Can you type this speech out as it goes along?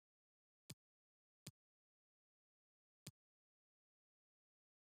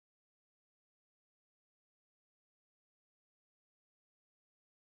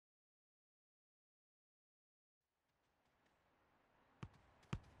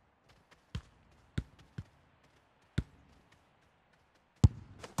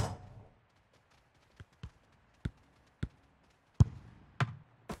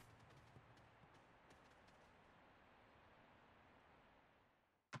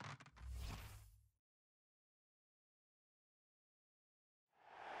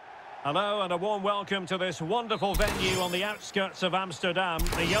Hello and a warm welcome to this wonderful venue on the outskirts of Amsterdam,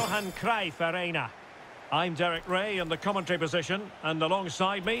 the Johan Cruyff Arena. I'm Derek Ray in the commentary position, and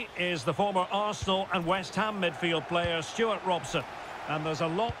alongside me is the former Arsenal and West Ham midfield player Stuart Robson. And there's a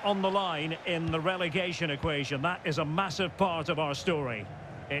lot on the line in the relegation equation. That is a massive part of our story.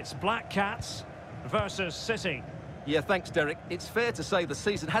 It's Black Cats versus City. Yeah, thanks, Derek. It's fair to say the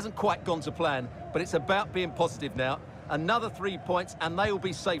season hasn't quite gone to plan, but it's about being positive now. Another 3 points and they will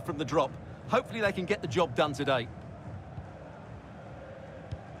be safe from the drop. Hopefully they can get the job done today.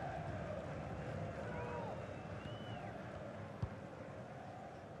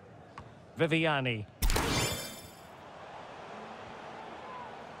 Viviani.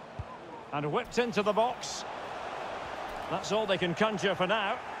 And whipped into the box. That's all they can conjure for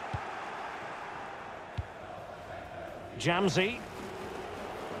now. Jamsey.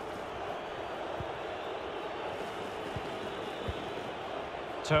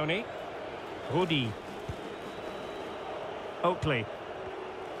 Tony. Rudy. Oakley.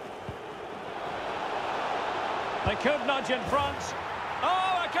 They could nudge in front.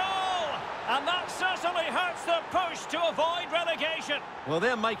 Oh, a goal! And that certainly hurts the push to avoid relegation. Well,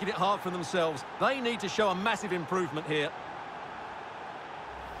 they're making it hard for themselves. They need to show a massive improvement here.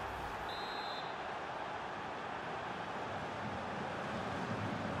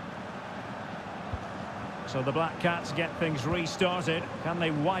 So the Black Cats get things restarted. Can they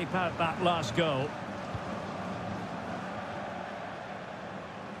wipe out that last goal?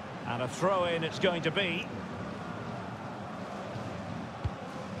 And a throw-in it's going to be.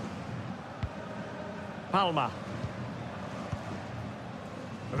 Palma.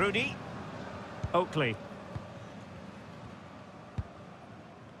 Rudy. Oakley.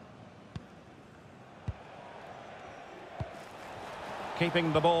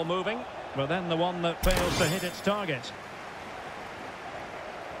 Keeping the ball moving. But then the one that fails to hit its target.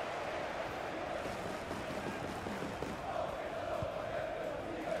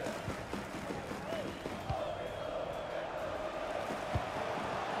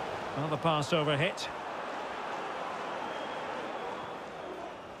 Another pass over hit.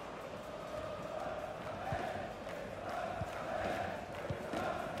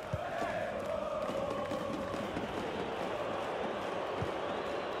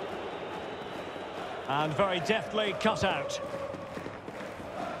 And very deftly cut out.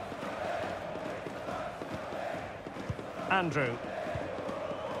 Andrew.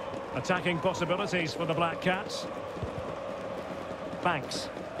 Attacking possibilities for the Black Cats. Banks.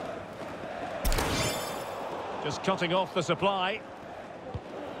 Just cutting off the supply.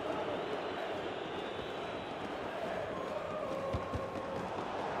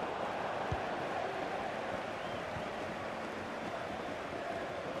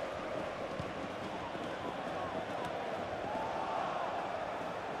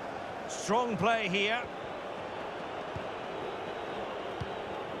 Strong play here.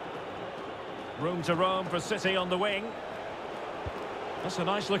 Room to roam for City on the wing. That's a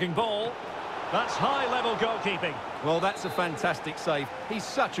nice looking ball. That's high-level goalkeeping. Well, that's a fantastic save. He's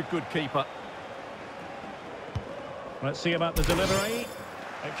such a good keeper. Let's see about the delivery.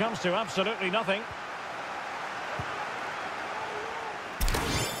 It comes to absolutely nothing.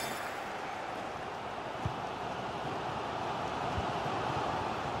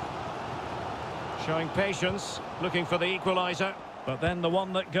 Showing patience, looking for the equaliser, but then the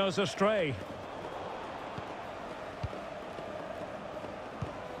one that goes astray.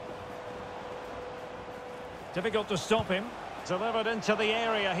 Difficult to stop him. Delivered into the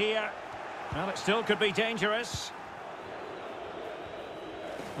area here. Well, it still could be dangerous.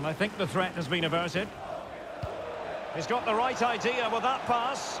 And I think the threat has been averted. He's got the right idea with that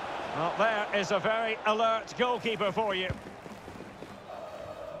pass. Well, there is a very alert goalkeeper for you.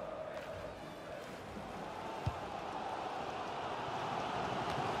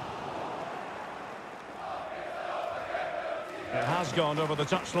 It has gone over the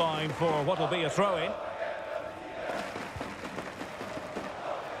touchline for what will be a throw-in.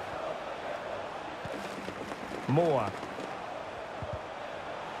 Moore.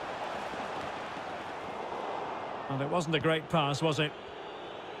 And it wasn't a great pass, was it?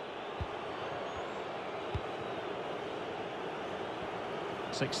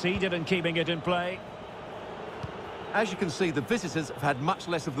 Succeeded in keeping it in play. As you can see, the visitors have had much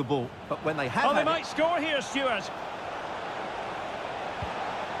less of the ball, but when they have they might score here, Stuart.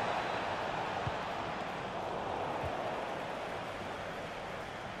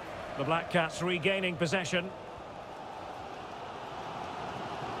 The Black Cats regaining possession.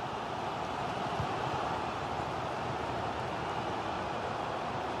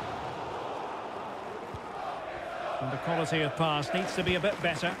 And the quality of pass needs to be a bit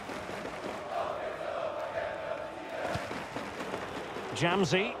better.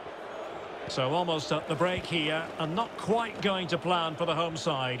 Jamsey. So almost at the break here, and not quite going to plan for the home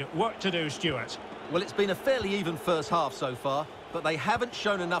side. Work to do, Stuart. Well, it's been a fairly even first half so far, but they haven't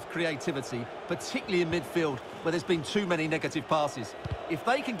shown enough creativity, particularly in midfield, where there's been too many negative passes. If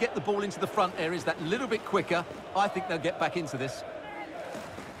they can get the ball into the front areas that little bit quicker, I think they'll get back into this.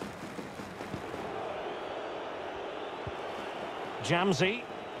 Jamsey.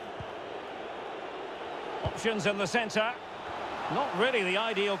 Options in the centre. Not really the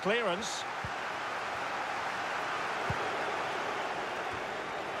ideal clearance.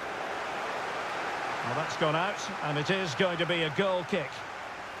 Well, that's gone out, and it is going to be a goal kick.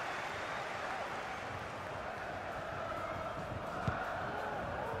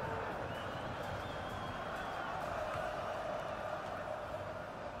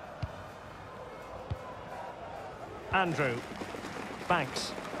 Andrew.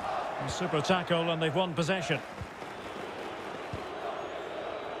 Banks. A super tackle, and they've won possession.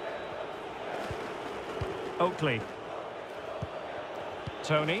 Oakley.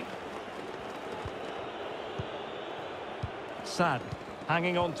 Tony. Sad.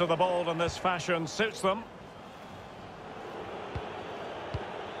 Hanging on to the ball in this fashion suits them.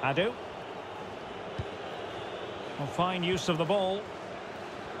 Adu. Well, fine use of the ball.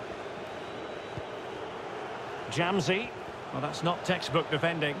 Jamsey. Well, that's not textbook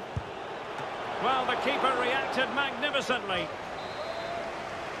defending. Well, the keeper reacted magnificently.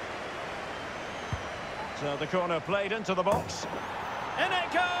 So the corner played into the box. In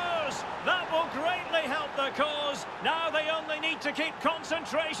it goes! That will greatly help the cause. Now they only need to keep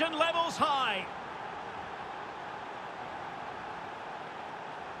concentration levels high.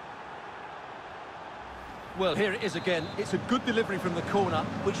 Well, here it is again. It's a good delivery from the corner,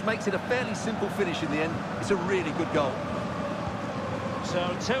 which makes it a fairly simple finish in the end. It's a really good goal. So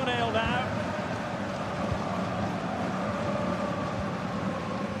 2-0 now.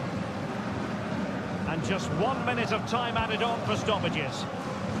 And just 1 minute of time added on for stoppages.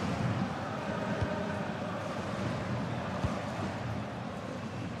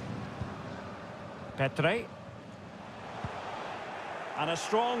 Petri. And a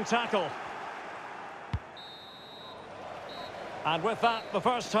strong tackle. And with that, the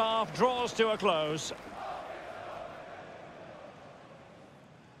first half draws to a close.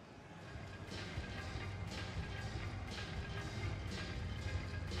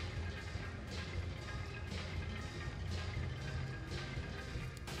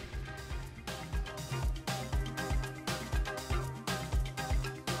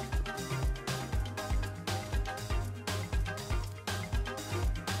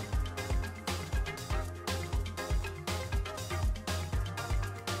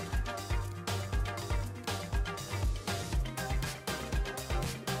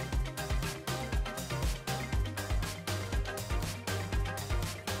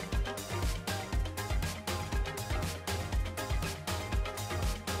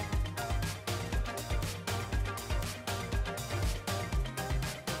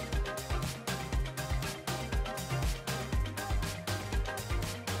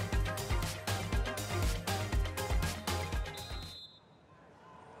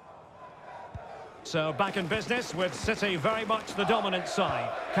 So back in business with City very much the dominant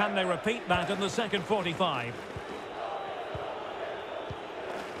side. Can they repeat that in the second 45?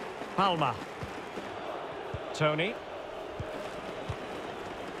 Palma. Tony.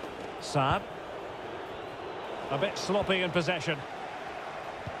 Saad. A bit sloppy in possession.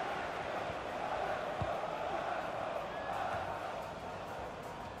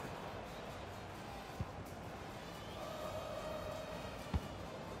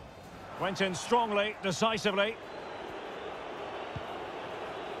 Went in strongly, decisively.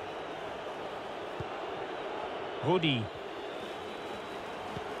 Hoodie.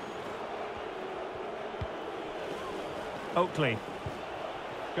 Oakley.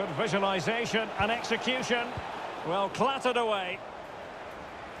 Good visualisation and execution. Well, clattered away.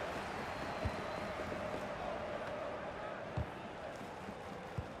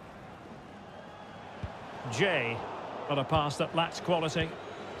 Jay. But a pass that lacks quality.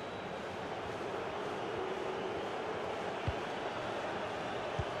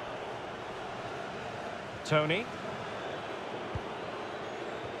 Tony.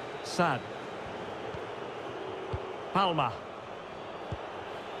 Sad. Palma.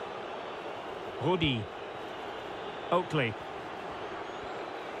 Hoodie. Oakley.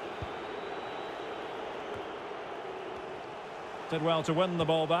 Did well to win the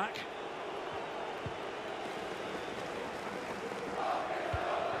ball back.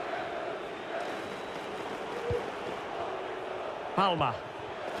 Palma.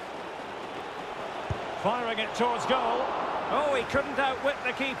 Firing it towards goal. Oh, he couldn't outwit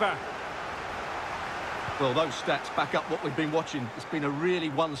the keeper. Well, those stats back up what we've been watching. It's been a really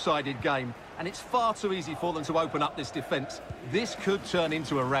one-sided game, and it's far too easy for them to open up this defence. This could turn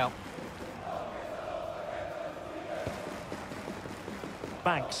into a rout.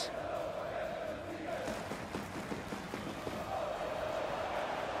 Banks.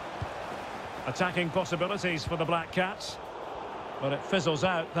 Attacking possibilities for the Black Cats. But it fizzles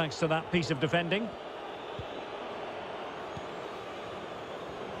out thanks to that piece of defending.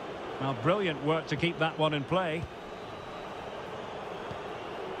 Well, brilliant work to keep that one in play.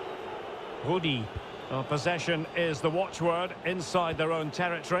 Woody. Well, possession is the watchword inside their own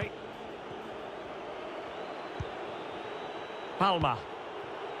territory. Palma.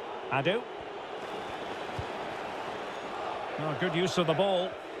 Adu. Oh, good use of the ball.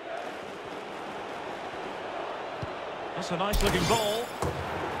 That's a nice looking ball.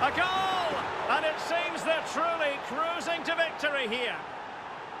 A goal! And it seems they're truly cruising to victory here.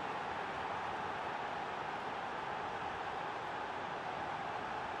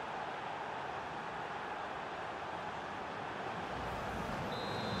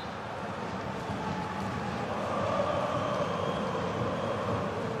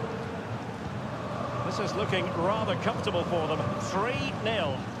 This is looking rather comfortable for them.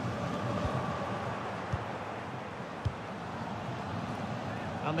 3-0.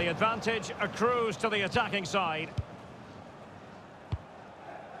 And the advantage accrues to the attacking side.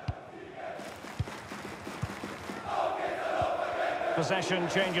 Possession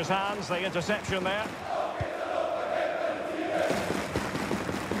changes hands, the interception there.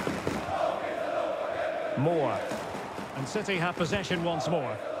 Moore. And City have possession once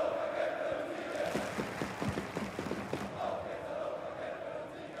more.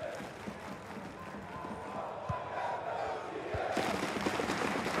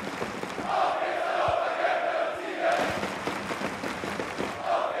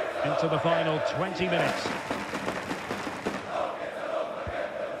 Into the final 20 minutes.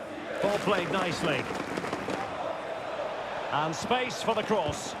 Ball played nicely. And space for the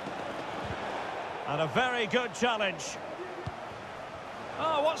cross. And a very good challenge.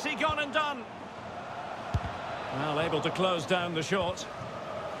 Oh, what's he gone and done? Well, able to close down the shot.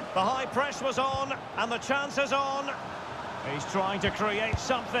 The high press was on, and the chance is on. He's trying to create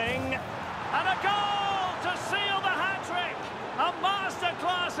something. And a goal to seal the hat-trick! A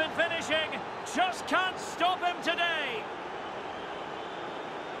masterclass in finishing. Just can't stop him today.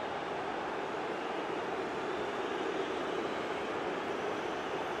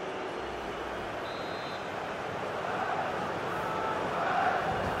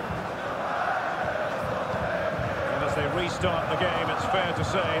 And as they restart the game, it's fair to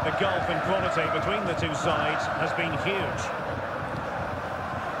say the gulf in quality between the two sides has been huge.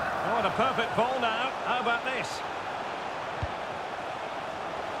 Oh, and a perfect ball now. How about this?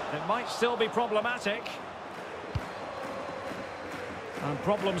 It might still be problematic. And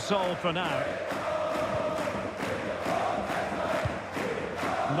problem solved for now.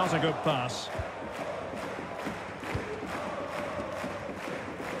 Not a good pass.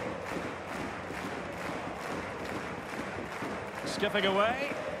 Skipping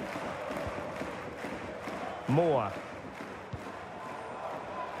away. Moore.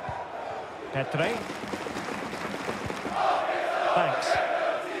 Petri. Thanks.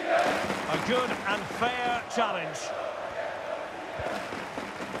 A good and fair challenge.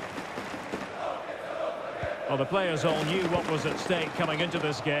 Well, the players all knew what was at stake coming into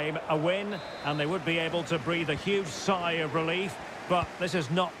this game. A win, and they would be able to breathe a huge sigh of relief. But this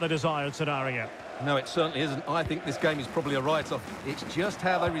is not the desired scenario. No, it certainly isn't. I think this game is probably a write-off. It's just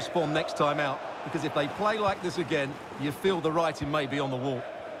how they respond next time out. Because if they play like this again, you feel the writing may be on the wall.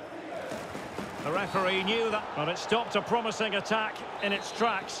 The referee knew that, but it stopped a promising attack in its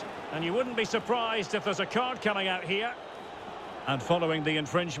tracks. And you wouldn't be surprised if there's a card coming out here. And following the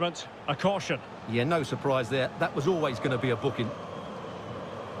infringement, a caution. Yeah, no surprise there. That was always going to be a booking.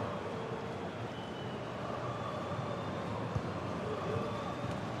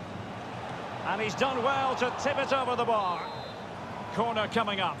 And he's done well to tip it over the bar. Corner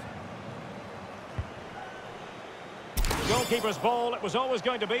coming up. Goalkeeper's ball, it was always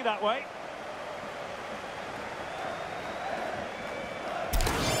going to be that way.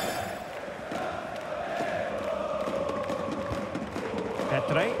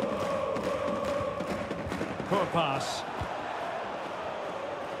 Petri. Poor pass.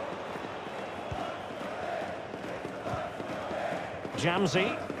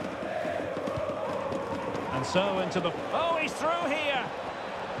 Jamsey. And so into the... Oh, he's through here!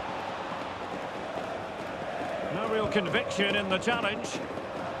 No real conviction in the challenge.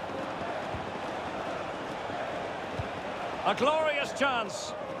 A glorious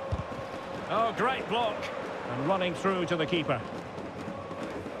chance. Oh, great block. And running through to the keeper.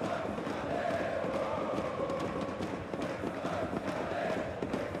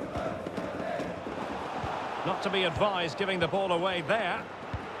 Not to be advised giving the ball away there.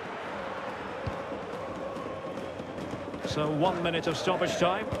 So 1 minute of stoppage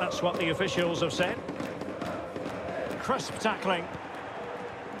time. That's what the officials have said. Crisp tackling.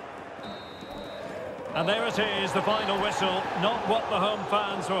 And there it is, the final whistle. Not what the home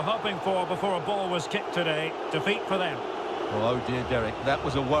fans were hoping for before a ball was kicked today. Defeat for them. Oh dear, Derek, that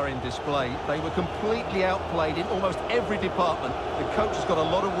was a worrying display. They were completely outplayed in almost every department. The coach has got a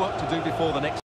lot of work to do before the next